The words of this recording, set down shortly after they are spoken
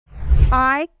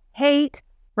I hate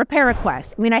repair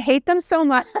requests. I mean, I hate them so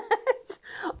much.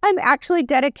 I'm actually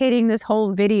dedicating this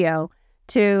whole video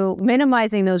to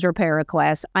minimizing those repair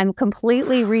requests. I'm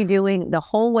completely redoing the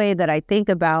whole way that I think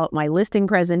about my listing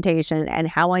presentation and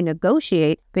how I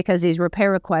negotiate, because these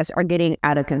repair requests are getting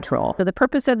out of control. So the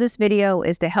purpose of this video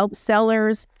is to help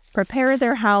sellers prepare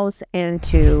their house and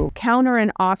to counter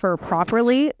an offer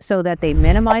properly so that they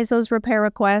minimize those repair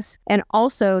requests, and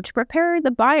also to prepare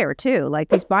the buyer too. Like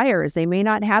these buyers, they may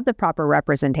not have the proper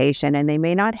representation and they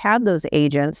may not have those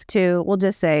agents to, we'll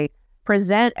just say,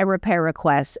 present a repair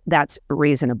request that's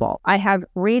reasonable. I have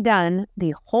redone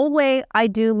the whole way I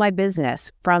do my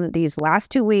business from these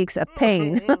last 2 weeks of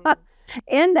pain.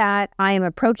 In that, I am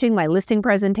approaching my listing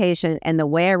presentation and the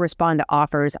way I respond to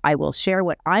offers. I will share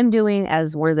what I'm doing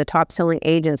as one of the top selling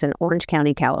agents in Orange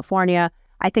County, California.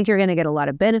 I think you're going to get a lot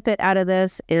of benefit out of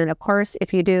this. And of course,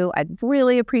 if you do, I'd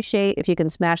really appreciate if you can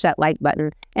smash that like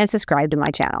button and subscribe to my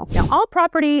channel. Now, all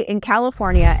property in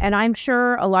California, and I'm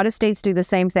sure a lot of states do the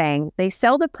same thing, they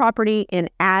sell the property in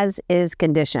as-is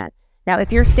condition. Now,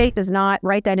 if your state does not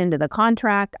write that into the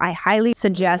contract, I highly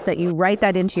suggest that you write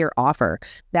that into your offer,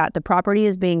 that the property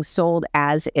is being sold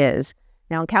as is.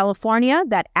 Now, in California,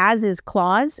 that as-is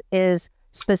clause is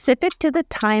specific to the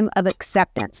time of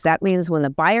acceptance. That means when the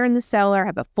buyer and the seller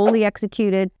have a fully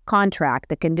executed contract,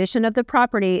 the condition of the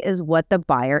property is what the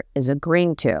buyer is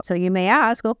agreeing to. So you may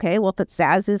ask, okay, well, if it's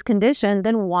as-is condition,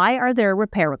 then why are there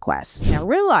repair requests? Now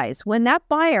realize when that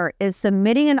buyer is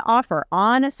submitting an offer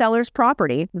on a seller's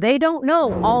property, they don't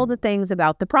know all the things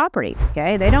about the property,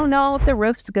 okay? They don't know if the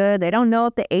roof's good. They don't know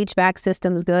if the HVAC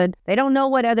system's good. They don't know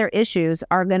what other issues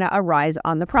are going to arise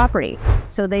on the property.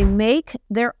 So they make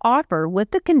their offer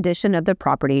with the condition of the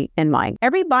property in mind.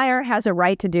 Every buyer has a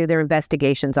right to do their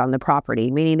investigations on the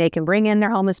property, meaning they can bring in their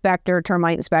home inspector,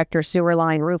 termite inspector, sewer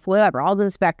line, roof, whatever, all the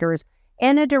inspectors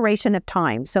in a duration of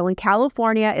time. So in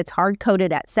California, it's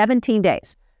hard-coded at 17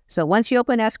 days. So once you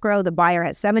open escrow, the buyer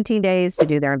has 17 days to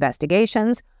do their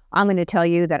investigations. I'm going to tell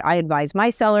you that I advise my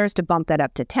sellers to bump that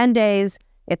up to 10 days.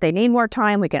 If they need more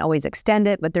time, we can always extend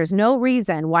it, but there's no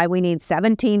reason why we need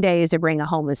 17 days to bring a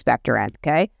home inspector in,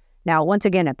 okay? Now, once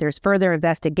again, if there's further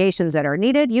investigations that are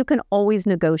needed, you can always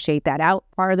negotiate that out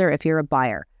farther if you're a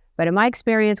buyer. But in my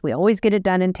experience, we always get it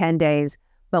done in 10 days.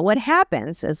 But what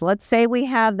happens is, let's say we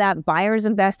have that buyer's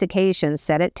investigation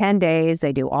set at 10 days,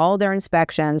 they do all their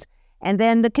inspections, and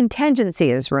then the contingency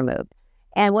is removed.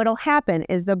 And what'll happen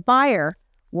is the buyer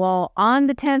will, on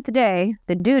the 10th day,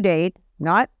 the due date,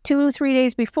 not 2 or 3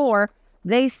 days before,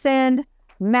 they send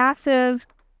massive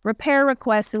repair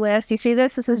request list. You see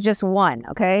this? This is just one,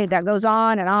 okay? That goes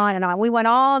on and on and on. We want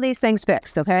all these things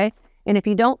fixed, okay? And if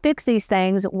you don't fix these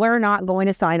things, we're not going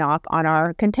to sign off on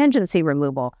our contingency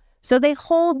removal. So they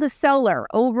hold the seller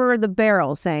over the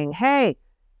barrel saying, hey,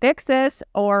 fix this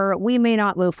or we may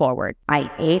not move forward. I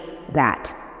hate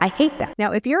that. I hate that.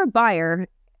 Now, if you're a buyer,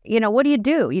 you know, what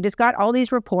do? You just got all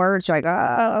these reports like,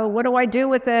 oh, what do I do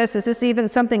with this? Is this even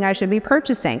something I should be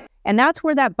purchasing? And that's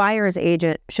where that buyer's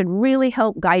agent should really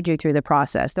help guide you through the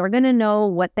process. They're going to know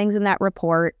what things in that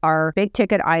report are big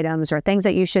ticket items or things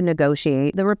that you should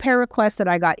negotiate. The repair request that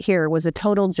I got here was a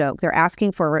total joke. They're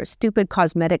asking for stupid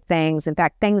cosmetic things. In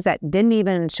fact, things that didn't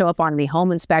even show up on the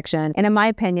home inspection. And in my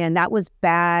opinion, that was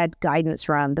bad guidance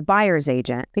from the buyer's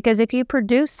agent. Because if you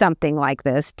produce something like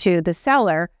this to the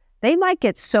seller, they might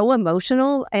get so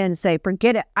emotional and say,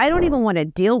 forget it. I don't even want to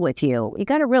deal with you. You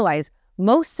got to realize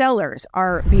most sellers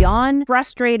are beyond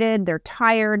frustrated. They're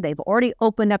tired. They've already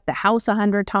opened up the house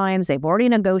 100 times. They've already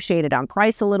negotiated on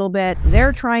price a little bit.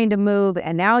 They're trying to move.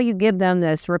 And now you give them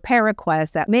this repair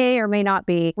request that may or may not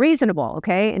be reasonable.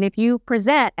 Okay. And if you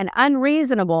present an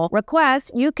unreasonable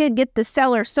request, you could get the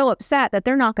seller so upset that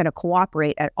they're not going to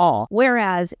cooperate at all.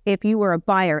 Whereas if you were a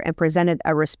buyer and presented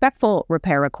a respectful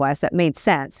repair request that made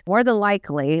sense, more than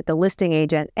likely the listing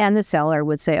agent and the seller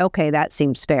would say, okay, that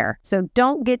seems fair. So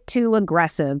don't get too aggressive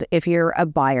if you're a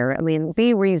buyer. I mean,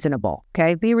 be reasonable,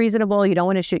 okay? Be reasonable. You don't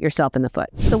want to shoot yourself in the foot.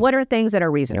 So what are things that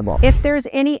are reasonable? If there's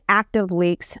any active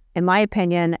leaks, in my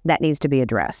opinion, that needs to be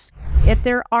addressed. If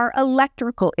there are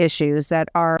electrical issues that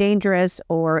are dangerous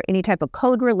or any type of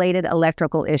code-related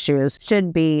electrical issues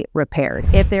should be repaired.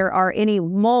 If there are any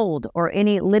mold or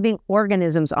any living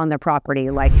organisms on the property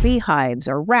like beehives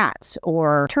or rats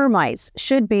or termites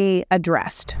should be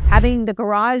addressed. Having the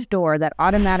garage door that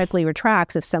automatically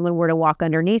retracts if someone were to walk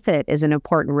underneath it is an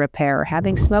important repair.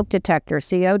 Having smoke detectors,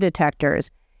 CO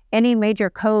detectors, any major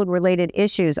code-related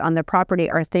issues on the property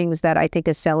are things that I think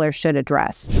a seller should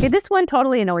address. Okay, this one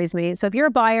totally annoys me. So if you're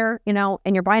a buyer, you know,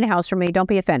 and you're buying a house from me, don't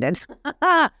be offended.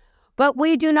 But But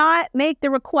we do not make the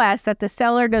request that the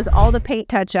seller does all the paint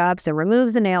touch-ups and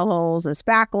removes the nail holes and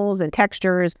spackles and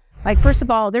textures. Like, first of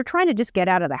all, they're trying to just get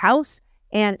out of the house.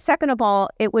 And second of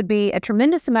all, it would be a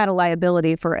tremendous amount of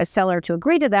liability for a seller to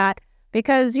agree to that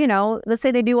because, you know, let's say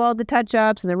they do all the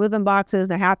touch-ups and they're moving boxes, and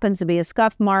there happens to be a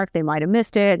scuff mark, they might have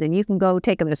missed it, then you can go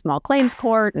take them to small claims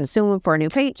court and sue them for a new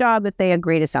paint job if they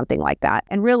agree to something like that.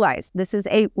 And realize this is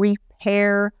a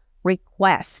repair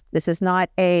request. This is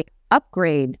not a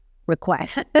upgrade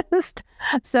request.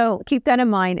 So keep that in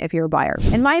mind if you're a buyer.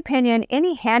 In my opinion,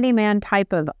 any handyman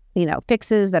type of,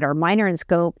 fixes that are minor in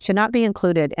scope should not be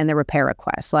included in the repair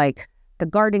request. Like the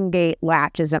garden gate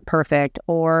latch isn't perfect,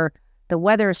 or the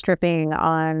weather stripping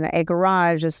on a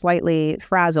garage is slightly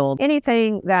frazzled.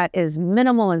 Anything that is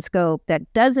minimal in scope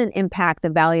that doesn't impact the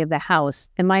value of the house,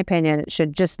 in my opinion,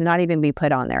 should just not even be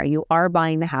put on there. You are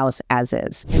buying the house as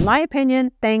is. In my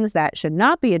opinion, things that should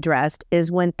not be addressed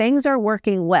is when things are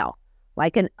working well,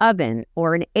 like an oven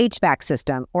or an HVAC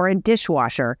system or a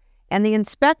dishwasher, and the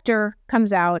inspector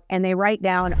comes out and they write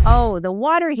down, oh, the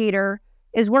water heater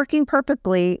is working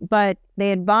perfectly, but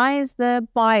they advise the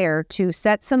buyer to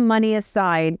set some money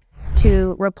aside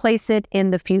to replace it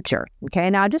in the future. Okay,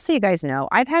 now just so you guys know,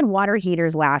 I've had water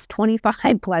heaters last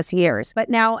 25 plus years, but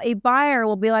now a buyer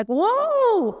will be like,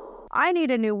 whoa, I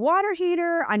need a new water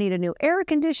heater, I need a new air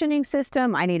conditioning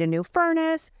system, I need a new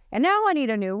furnace, and now I need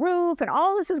a new roof, and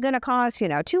all this is gonna cost,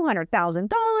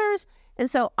 $200,000. And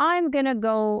so I'm gonna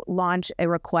go launch a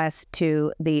request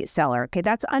to the seller. Okay,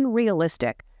 that's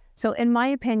unrealistic. So in my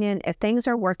opinion, if things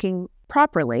are working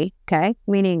properly, okay,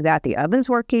 meaning that the oven's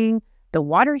working, the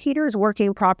water heater is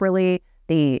working properly,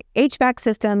 the HVAC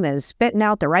system is spitting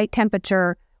out the right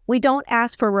temperature, we don't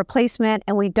ask for replacement,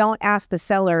 and we don't ask the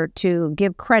seller to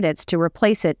give credits to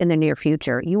replace it in the near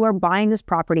future. You are buying this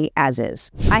property as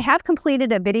is. I have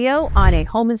completed a video on a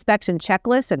home inspection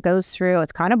checklist. It goes through,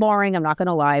 it's kind of boring, I'm not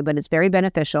gonna lie, but it's very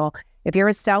beneficial. If you're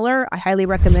a seller, I highly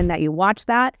recommend that you watch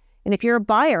that. And if you're a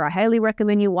buyer, I highly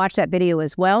recommend you watch that video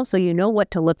as well so you know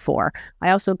what to look for. I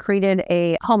also created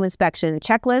a home inspection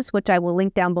checklist, which I will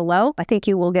link down below. I think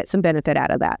you will get some benefit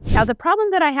out of that. Now, the problem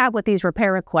that I have with these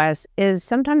repair requests is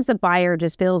sometimes the buyer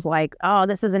just feels like, oh,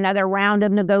 this is another round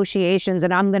of negotiations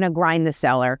and I'm going to grind the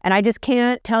seller. And I just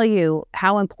can't tell you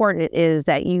how important it is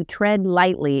that you tread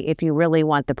lightly if you really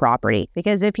want the property.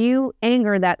 Because if you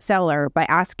anger that seller by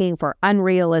asking for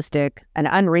unrealistic and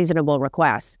unreasonable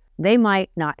requests, they might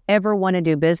not ever want to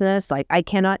do business. Like, I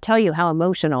cannot tell you how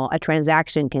emotional a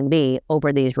transaction can be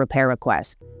over these repair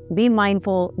requests. Be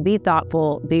mindful, be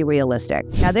thoughtful, be realistic.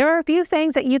 Now, there are a few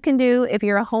things that you can do if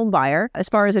you're a home buyer as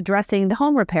far as addressing the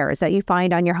home repairs that you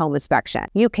find on your home inspection.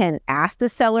 You can ask the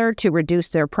seller to reduce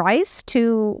their price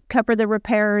to cover the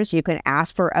repairs. You can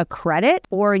ask for a credit,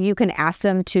 or you can ask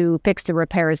them to fix the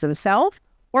repairs themselves,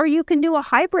 or you can do a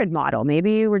hybrid model.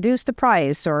 Maybe you reduce the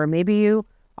price, or maybe you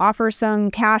offer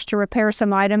some cash to repair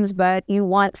some items, but you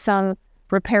want some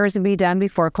repairs to be done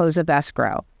before close of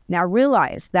escrow. Now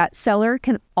realize that seller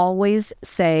can always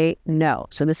say no.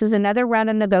 So this is another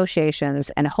round of negotiations,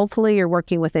 and hopefully you're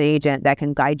working with an agent that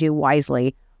can guide you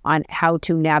wisely on how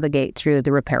to navigate through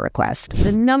the repair request.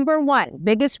 The number one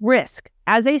biggest risk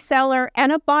as a seller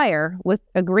and a buyer with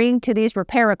agreeing to these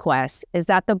repair requests is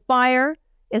that the buyer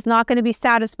is not going to be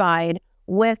satisfied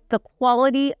with the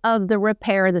quality of the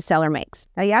repair the seller makes.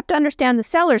 Now, you have to understand the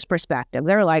seller's perspective.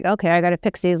 They're like, okay, I got to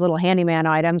fix these little handyman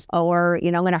items, or,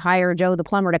 I'm going to hire Joe the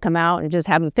plumber to come out and just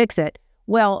have him fix it.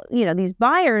 Well, these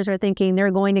buyers are thinking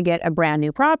they're going to get a brand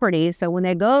new property. So when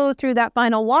they go through that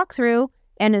final walkthrough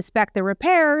and inspect the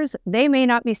repairs, they may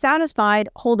not be satisfied,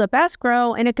 hold up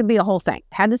escrow, and it could be a whole thing.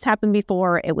 Had this happened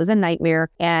before, it was a nightmare,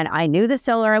 and I knew the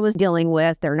seller I was dealing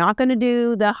with. They're not going to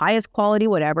do the highest quality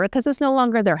whatever because it's no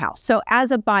longer their house. So as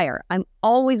a buyer, I'm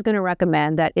always going to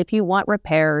recommend that if you want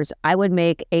repairs, I would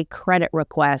make a credit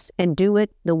request and do it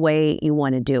the way you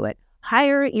want to do it.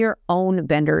 Hire your own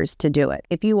vendors to do it.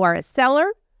 If you are a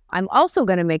seller, I'm also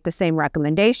going to make the same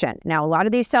recommendation. Now, a lot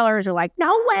of these sellers are like,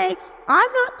 no way,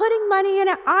 I'm not putting money in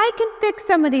it. I can fix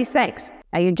some of these things.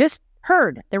 Now, you just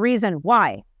heard the reason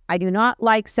why I do not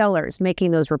like sellers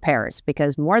making those repairs,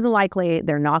 because more than likely,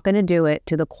 they're not going to do it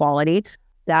to the quality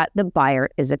that the buyer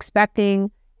is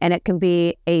expecting, and it can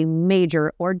be a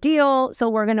major ordeal. So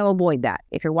we're going to avoid that.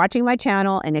 If you're watching my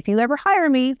channel, and if you ever hire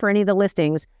me for any of the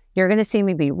listings, you're going to see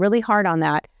me be really hard on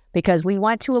that, because we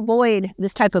want to avoid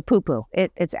this type of poo-poo.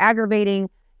 It's aggravating,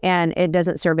 and it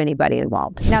doesn't serve anybody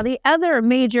involved. Now, the other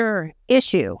major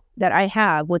issue that I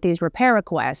have with these repair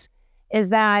requests is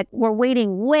that we're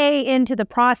waiting way into the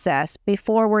process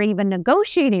before we're even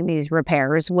negotiating these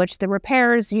repairs, which the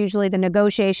repairs, usually the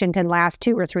negotiation can last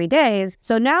 2 or 3 days.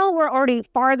 So now we're already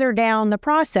farther down the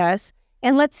process.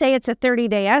 And let's say it's a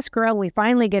 30-day escrow. We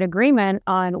finally get agreement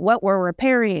on what we're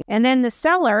repairing. And then the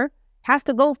seller has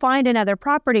to go find another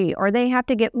property, or they have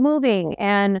to get moving,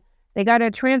 and they got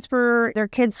to transfer their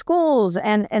kids' schools,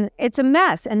 and it's a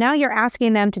mess. And now you're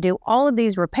asking them to do all of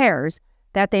these repairs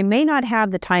that they may not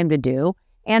have the time to do,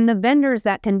 and the vendors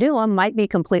that can do them might be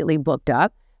completely booked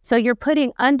up. So you're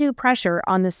putting undue pressure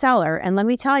on the seller, and let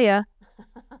me tell you,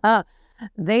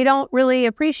 they don't really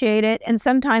appreciate it, and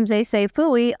sometimes they say,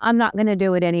 phooey, I'm not going to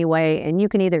do it anyway, and you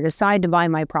can either decide to buy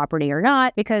my property or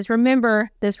not, because remember,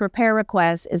 this repair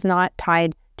request is not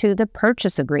tied to the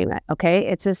purchase agreement, okay?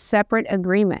 It's a separate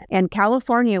agreement. In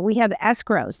California, we have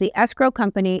escrows. The escrow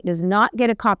company does not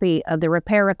get a copy of the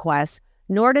repair request,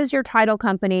 nor does your title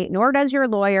company, nor does your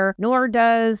lawyer, nor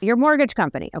does your mortgage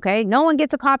company, okay? No one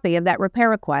gets a copy of that repair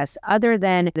request other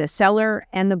than the seller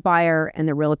and the buyer and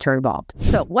the realtor involved.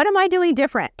 So what am I doing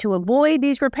different to avoid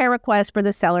these repair requests for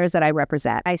the sellers that I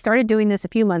represent? I started doing this a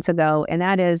few months ago, and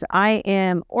that is I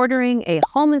am ordering a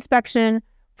home inspection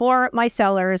for my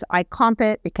sellers. I comp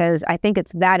it because I think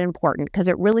it's that important, because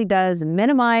it really does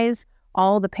minimize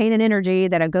all the pain and energy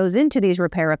that goes into these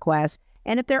repair requests.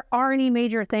 And if there are any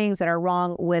major things that are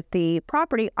wrong with the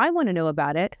property, I want to know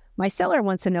about it. My seller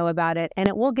wants to know about it, and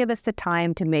it will give us the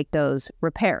time to make those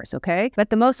repairs, okay?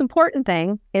 But the most important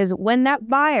thing is when that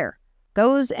buyer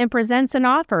goes and presents an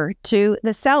offer to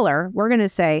the seller, we're going to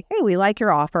say, hey, we like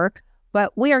your offer,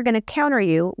 but we are going to counter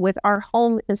you with our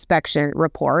home inspection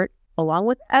report, along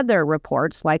with other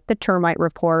reports like the termite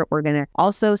report. We're going to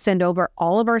also send over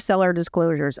all of our seller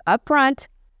disclosures up front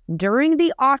during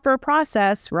the offer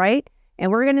process, right? And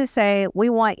we're going to say,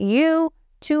 we want you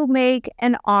to make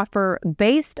an offer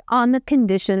based on the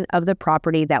condition of the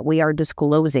property that we are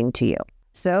disclosing to you.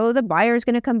 So the buyer is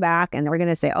going to come back and they're going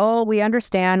to say, oh, we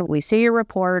understand. We see your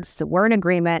reports. We're in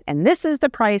agreement. And this is the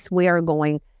price we are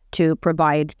going to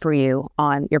provide for you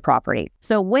on your property.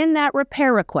 So when that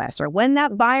repair request or when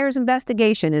that buyer's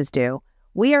investigation is due,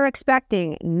 we are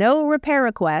expecting no repair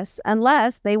requests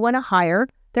unless they want to hire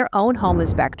their own home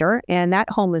inspector, and that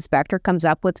home inspector comes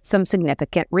up with some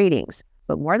significant readings.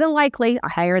 But more than likely, I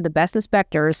hire the best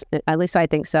inspectors, at least I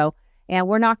think so, and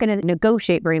we're not going to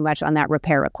negotiate very much on that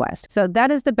repair request. So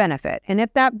that is the benefit. And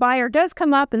if that buyer does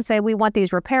come up and say, we want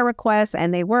these repair requests,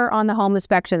 and they were on the home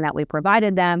inspection that we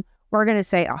provided them, we're going to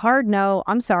say a hard no,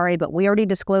 I'm sorry, but we already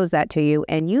disclosed that to you,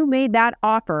 and you made that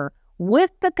offer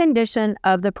with the condition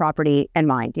of the property in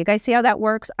mind. You guys see how that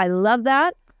works? I love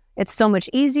that. It's so much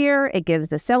easier. It gives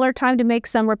the seller time to make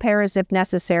some repairs if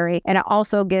necessary. And it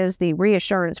also gives the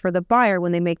reassurance for the buyer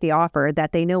when they make the offer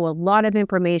that they know a lot of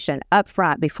information up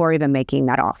front before even making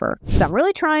that offer. So I'm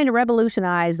really trying to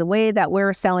revolutionize the way that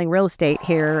we're selling real estate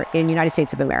here in the United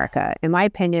States of America. In my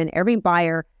opinion, every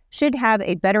buyer should have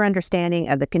a better understanding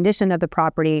of the condition of the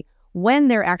property when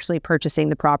they're actually purchasing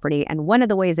the property. And one of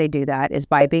the ways they do that is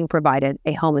by being provided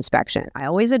a home inspection. I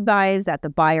always advise that the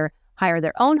buyer hire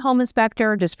their own home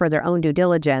inspector just for their own due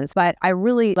diligence. But I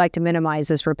really like to minimize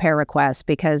this repair request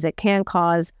because it can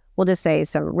cause, we'll just say,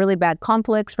 some really bad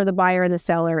conflicts for the buyer and the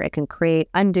seller. It can create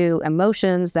undue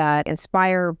emotions that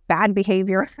inspire bad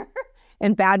behavior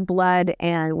and bad blood,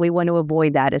 and we want to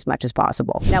avoid that as much as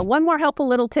possible. Now, one more helpful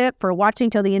little tip for watching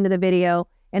till the end of the video,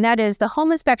 and that is the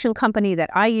home inspection company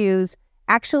that I use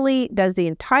actually does the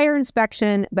entire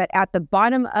inspection, but at the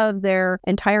bottom of their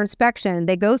entire inspection,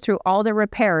 they go through all the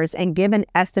repairs and give an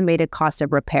estimated cost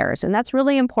of repairs. And that's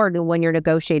really important when you're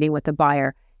negotiating with the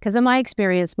buyer, because in my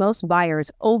experience, most buyers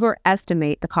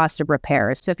overestimate the cost of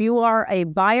repairs. So if you are a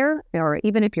buyer, or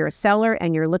even if you're a seller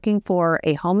and you're looking for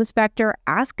a home inspector,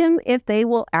 ask them if they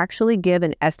will actually give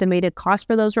an estimated cost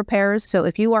for those repairs. So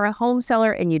if you are a home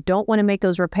seller and you don't want to make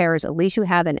those repairs, at least you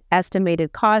have an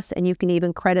estimated cost, and you can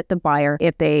even credit the buyer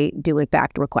if they do in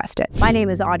fact request it. My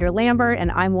name is Audra Lambert,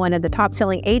 and I'm one of the top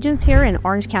selling agents here in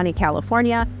Orange County,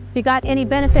 California. If you got any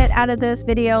benefit out of this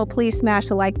video, please smash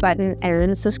the like button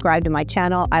and subscribe to my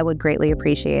channel. I would greatly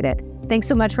appreciate it. Thanks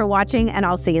so much for watching, and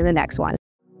I'll see you in the next one.